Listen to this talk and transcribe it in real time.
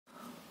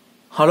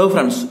Hello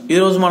friends,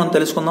 ఈరోజు మనం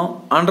తెలుసుకుందాం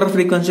under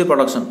frequency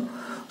production.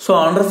 So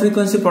under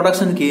frequency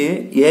ప్రొడక్షన్కి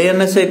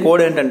ఏఎన్ఎస్ఐ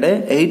code ఏంటంటే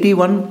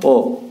 81O.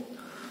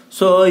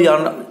 సో ఈ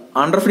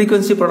అండర్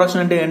ఫ్రీక్వెన్సీ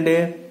ప్రొడక్షన్ అంటే ఏంటి?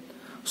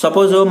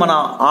 సపోజ్ మన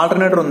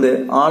ఆల్టర్నేటర్ ఉంది.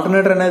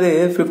 ఆల్టర్నేటర్ అనేది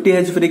 50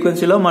 Hz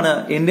ఫ్రీక్వెన్సీలో మన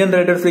ఇండియన్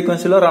రేటెడ్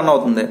ఫ్రీక్వెన్సీలో రన్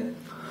అవుతుంది.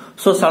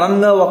 సో సడన్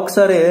గా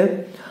ఒకసారి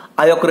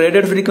ఆ యొక్క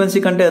రేటెడ్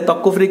ఫ్రీక్వెన్సీ కంటే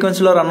తక్కువ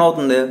ఫ్రీక్వెన్సీలో రన్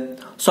అవుతుంది.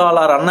 సో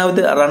అలా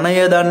రన్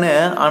అయ్యేదాన్నే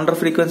అండర్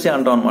ఫ్రీక్వెన్సీ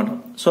అంటాం అనమాట.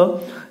 సో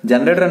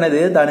జనరేటర్ అనేది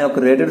దాని యొక్క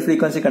రేటెడ్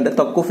ఫ్రీక్వెన్సీ కంటే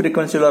తక్కువ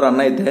ఫ్రీక్వెన్సీలో రన్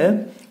అయితే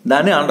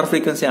దాన్ని అండర్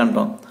ఫ్రీక్వెన్సీ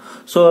అంటాం.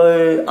 సో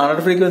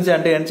అండర్ ఫ్రీక్వెన్సీ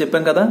అంటే ఏంటి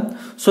చెప్పాం కదా.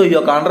 సో ఈ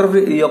యొక్క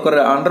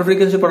అండర్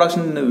ఫ్రీక్వెన్సీ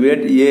ప్రొడక్షన్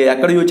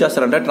ఎక్కడ యూజ్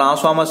చేస్తారంటే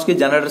ట్రాన్స్ఫార్మర్స్ కి,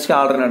 జనరేటర్స్ కి,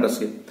 ఆల్టర్నేటర్స్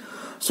కి.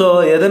 సో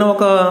ఏదైనా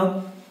ఒక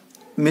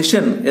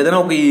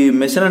ఈ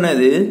మిషన్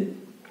అనేది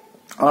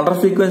అండర్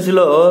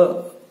ఫ్రీక్వెన్సీలో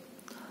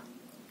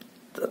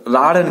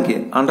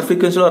అండర్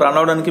ఫ్రీక్వెన్సీలో రన్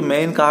అవడానికి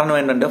మెయిన్ కారణం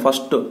ఏంటంటే,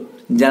 ఫస్ట్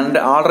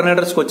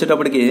ఆల్టర్నేటర్స్కి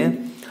వచ్చేటప్పటికి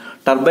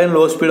టర్బైన్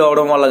లో స్పీడ్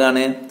అవడం వల్ల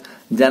కానీ,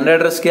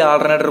 జనరేటర్స్కి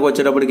ఆల్టర్నేటర్కి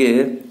వచ్చేటప్పటికి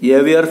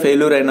ఏవిఆర్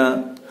ఫెయిల్యూర్ అయినా,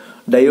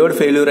 డయోడ్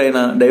ఫెయిల్యూర్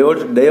అయినా,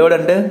 డయోడ్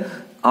అంటే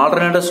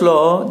ఆల్టర్నేటర్స్లో,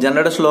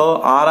 జనరేటర్స్లో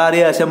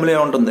ఆర్ఆర్ఏ అసెంబ్లీ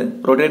ఉంటుంది,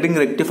 రొటేటింగ్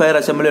రెక్టిఫైర్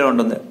అసెంబ్లీ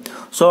ఉంటుంది.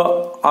 సో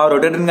ఆ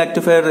రొటేటింగ్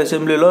రెక్టిఫైర్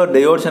అసెంబ్లీలో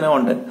డయోడ్స్ అనేవి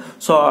ఉంటాయి.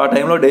 సో ఆ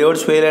టైంలో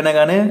డయోడ్స్ ఫెయిల్ అయినా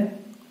కానీ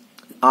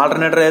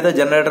ఆల్టర్నేటర్ అయితే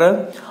జనరేటర్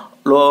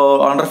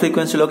అండర్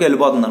ఫ్రీక్వెన్సీలోకి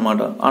వెళ్ళిపోతుంది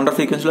అనమాట.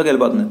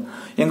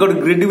 ఇంకోటి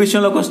గ్రిడ్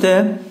విషయంలోకి వస్తే,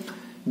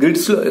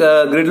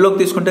 గ్రిడ్లోకి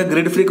తీసుకుంటే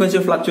గ్రిడ్ ఫ్రీక్వెన్సీ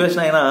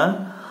ఫ్లక్చువేషన్ అయినా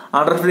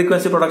అండర్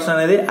ఫ్రీక్వెన్సీ ప్రొడక్షన్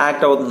అనేది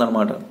యాక్ట్ అవుతుంది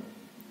అనమాట.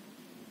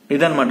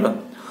 ఇదనమాట.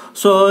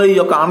 సో ఈ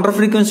యొక్క అండర్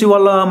ఫ్రీక్వెన్సీ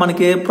వల్ల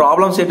మనకి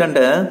ప్రాబ్లమ్స్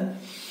ఏంటంటే,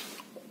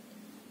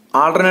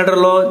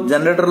 ఆల్టర్నేటర్లో,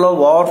 జనరేటర్లో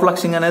ఓవర్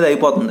ఫ్లక్సింగ్ అనేది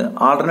అయిపోతుంది.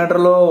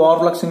 ఆల్టర్నేటర్లో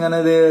ఓవర్ ఫ్లక్సింగ్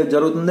అనేది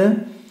జరుగుతుంది,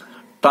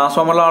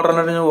 ట్రాన్స్ఫార్మర్లో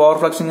ఆల్టర్నేటర్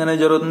ఓవర్ ఫ్లక్సింగ్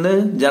అనేది జరుగుతుంది,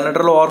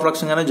 జనరేటర్లో ఓవర్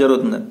ఫ్లక్సింగ్ అనేది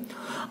జరుగుతుంది.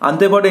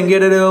 అంతేపాటు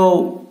ఇంకేంటి,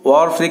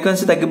 ఓవర్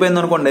ఫ్రీక్వెన్సీ తగ్గిపోయింది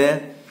అనుకోండి,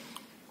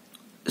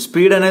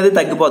 స్పీడ్ అనేది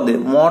తగ్గిపోద్ది,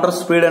 మోటార్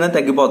స్పీడ్ అనేది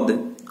తగ్గిపోద్ది.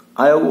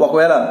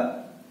 ఒకవేళ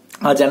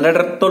ఆ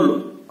జనరేటర్తో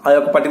ఆ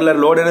యొక్క పర్టికులర్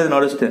లోడ్ అనేది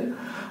నడుస్తే,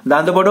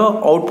 దాంతోపాటు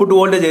అవుట్పుట్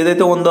వోల్టేజ్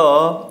ఏదైతే ఉందో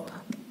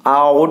ఆ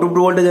అవుట్పుట్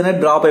వోల్టేజ్ అనేది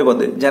డ్రాప్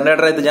అయిపోద్ది.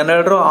 జనరేటర్ అయితే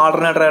జనరేటర్,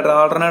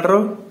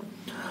 ఆల్టర్నేటర్,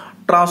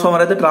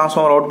 ట్రాన్స్ఫార్మర్ అయితే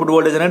ట్రాన్స్ఫార్మర్ అవుట్పుట్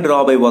వోల్టేజ్ అనేది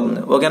డ్రాప్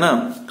అయిపోతుంది. ఓకేనా.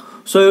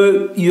 సో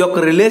ఈ యొక్క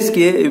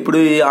రిలేస్కి, ఇప్పుడు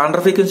ఈ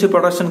అండర్ ఫ్రీక్వెన్సీ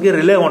ప్రొడక్షన్కి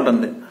రిలే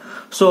ఉంటుంది.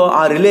 సో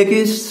ఆ రిలేకి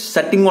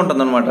సెట్టింగ్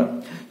ఉంటుంది అనమాట.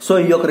 సో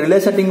ఈ యొక్క రిలే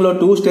సెట్టింగ్ లో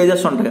 2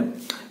 స్టేజెస్ ఉంటాయి.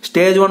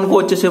 స్టేజ్ 1కు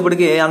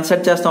వచ్చేసేపటికి ఎంత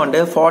సెట్ చేస్తామంటే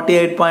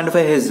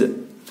 48.5 Hz.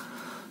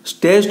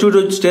 స్టేజ్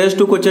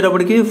 2కి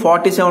వచ్చేటప్పటికి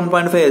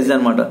 47.5 Hz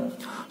అనమాట.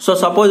 సో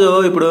సపోజ్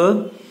ఇప్పుడు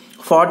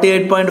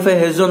 48.5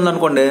 Hz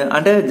ఉందనుకోండి,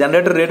 అంటే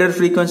జనరేటర్ రేటెడ్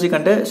ఫ్రీక్వెన్సీ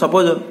కంటే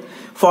సపోజ్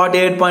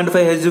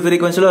 48.5 Hz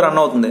ఫ్రీక్వెన్సీలో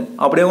రన్ అవుతుంది.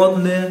 అప్పుడు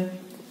ఏమవుతుంది,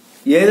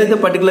 ఏదైతే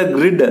పర్టికులర్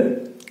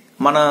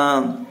మన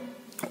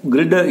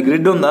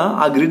గ్రిడ్ ఉందా,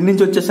 ఆ గ్రిడ్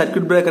నుంచి వచ్చే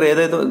సర్క్యూట్ బ్రేకర్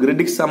ఏదైతే,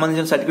 గ్రిడ్కి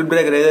సంబంధించిన సర్క్యూట్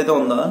బ్రేకర్ ఏదైతే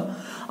ఉందో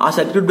ఆ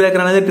సర్క్యూట్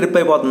బ్రేకర్ అనేది ట్రిప్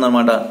అయిపోతుంది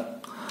అనమాట.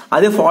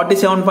 అదే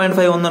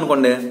 47.5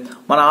 ఉందనుకోండి,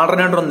 మన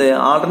ఆల్టర్నేటర్ ఉంది,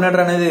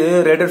 ఆల్టర్నేటర్ అనేది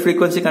రేటెడ్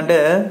ఫ్రీక్వెన్సీ కంటే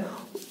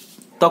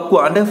తక్కువ,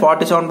 అంటే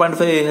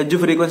 47.5 Hz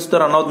ఫ్రీక్వెన్సీతో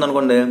రన్ అవుతుంది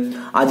అనుకోండి,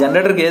 ఆ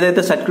జనరేటర్కి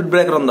ఏదైతే సర్క్యూట్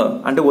బ్రేకర్ ఉందో,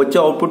 అంటే వచ్చే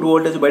అవుట్పుట్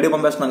వోల్టేజ్ బయటకు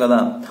పంపిస్తున్నాం కదా,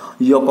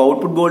 ఈ యొక్క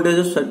output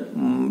voltage,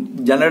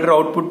 generator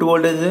output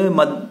voltage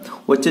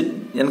వచ్చే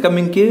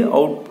ఇన్కమింగ్ కి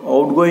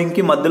అవుట్ గోయింగ్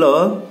కి మధ్యలో,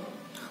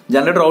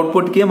 జనరేటర్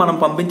అవుట్పుట్ కి మనం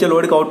పంపించే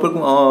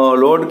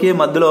లోడ్ కి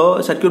మధ్యలో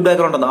సర్క్యూట్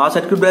బ్రేకర్ ఉంటుంది. ఆ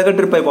సర్క్యూట్ బ్రేకర్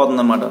ట్రిప్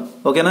అయిపోతుంది అనమాట.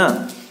 ఓకేనా.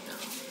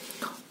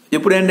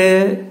 ఇప్పుడు ఏంటి,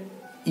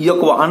 ఈ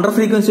యొక్క అండర్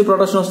ఫ్రీక్వెన్సీ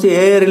ప్రొడక్షన్ వస్తే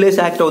ఏ రిలేస్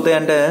యాక్ట్ అవుతాయి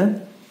అంటే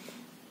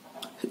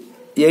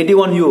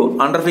 81U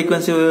under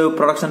frequency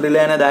production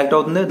relay అనేది యాక్ట్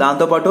అవుతుంది.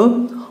 దాంతోపాటు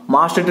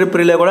మాస్టర్ ట్రిప్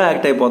రిలే కూడా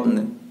యాక్ట్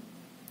అయిపోతుంది.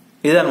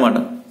 ఇదనమాట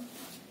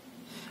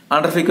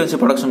అండర్ ఫ్రీక్వెన్సీ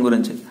ప్రొడక్షన్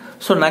గురించి.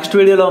 సో నెక్స్ట్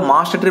వీడియోలో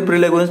మాస్టర్ ట్రిప్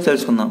రిలే గురించి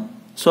తెలుసుకుందాం.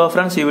 సో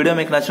ఫ్రెండ్స్, ఈ వీడియో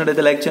మీకు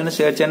నచ్చినట్లయితే లైక్ చేయండి,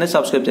 షేర్ చేయండి,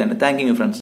 సబ్స్క్రైబ్ చేయండి. Thank you friends.